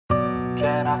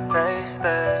Can I face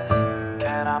this?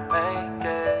 Can I make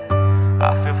it?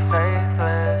 I feel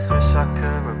faithless, wish I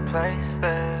could replace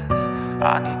this.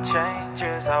 I need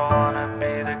changes, I wanna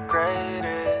be the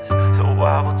greatest. So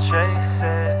I will chase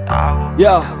it, I will be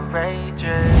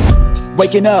courageous.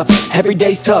 Waking up, every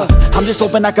day's tough. I'm just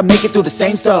hoping I can make it through the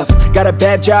same stuff. Got a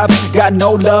bad job, got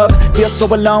no love. Feel so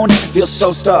alone, feel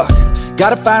so stuck.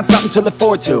 Gotta find something to look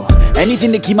forward to,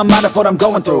 anything to keep my mind off what I'm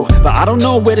going through. But I don't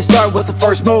know where to start, what's the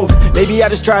first move? Maybe I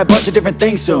just try a bunch of different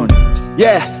things soon.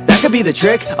 Yeah, that could be the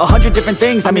trick. 100 different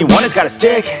things, I mean one has gotta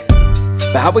stick.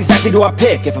 But how exactly do I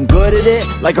pick? If I'm good at it,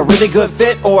 like a really good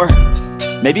fit, or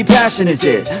maybe passion is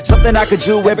it? Something I could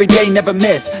do every day, never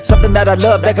miss. Something that I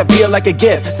love, that could feel like a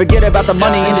gift. Forget about the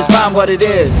money and just find what it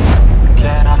is.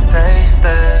 Can I face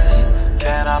this?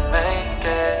 Can I make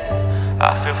it?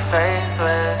 I feel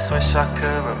faithless, wish I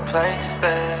could replace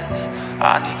this.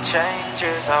 I need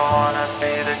changes, I wanna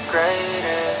be the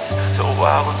greatest. So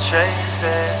I will chase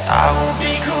it, I will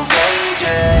be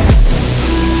courageous.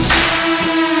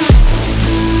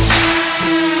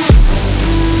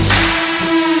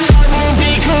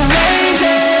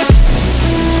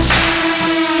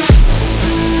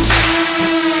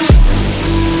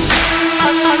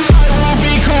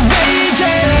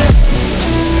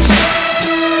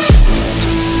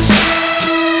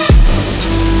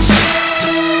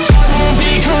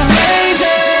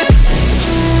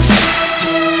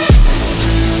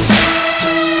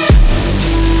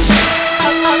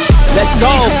 Let's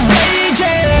go.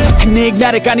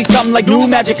 Enigmatic, I need something like new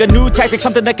magic, a new tactic,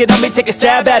 something that can help me take a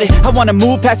stab at it. I wanna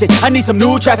move past it, I need some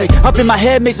new traffic. Up in my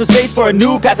head, make some space for a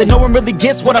new path. And no one really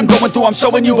gets what I'm going through, I'm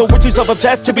showing you. But we're too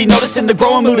self-obsessed to be noticing the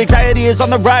growing mood. Anxiety is on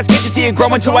the rise, can't you see it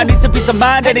growing too? I need some peace of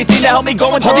mind, anything to help me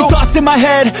going through. All these thoughts in my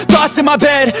head, thoughts in my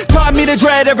bed, taught me to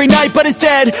dread every night, but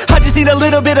instead I just need a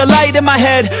little bit of light in my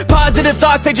head. Positive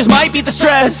thoughts, they just might beat the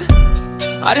stress.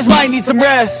 I just might need some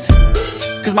rest,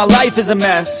 cause my life is a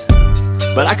mess.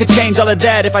 But I could change all of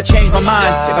that if I change my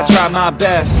mind, if I try my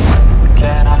best.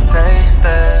 Can I face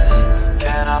this?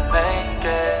 Can I make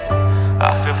it?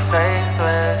 I feel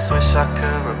faithless, wish I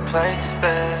could replace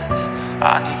this.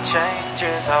 I need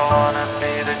changes, I wanna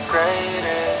be the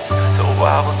greatest. So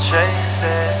I will chase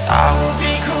it, I will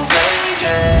be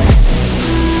courageous.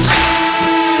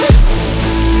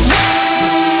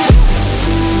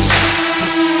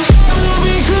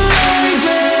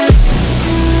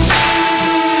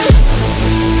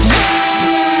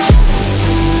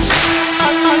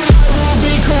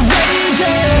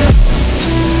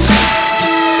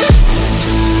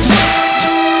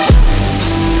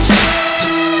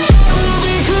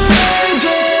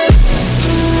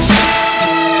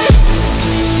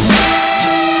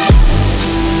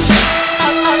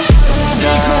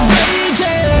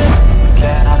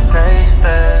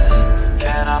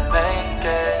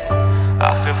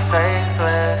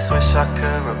 Faithless, wish I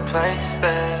could replace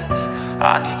this.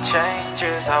 I need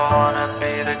changes, I wanna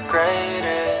be the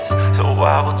greatest. So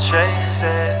I will chase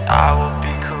it, I will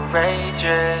be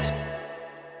courageous.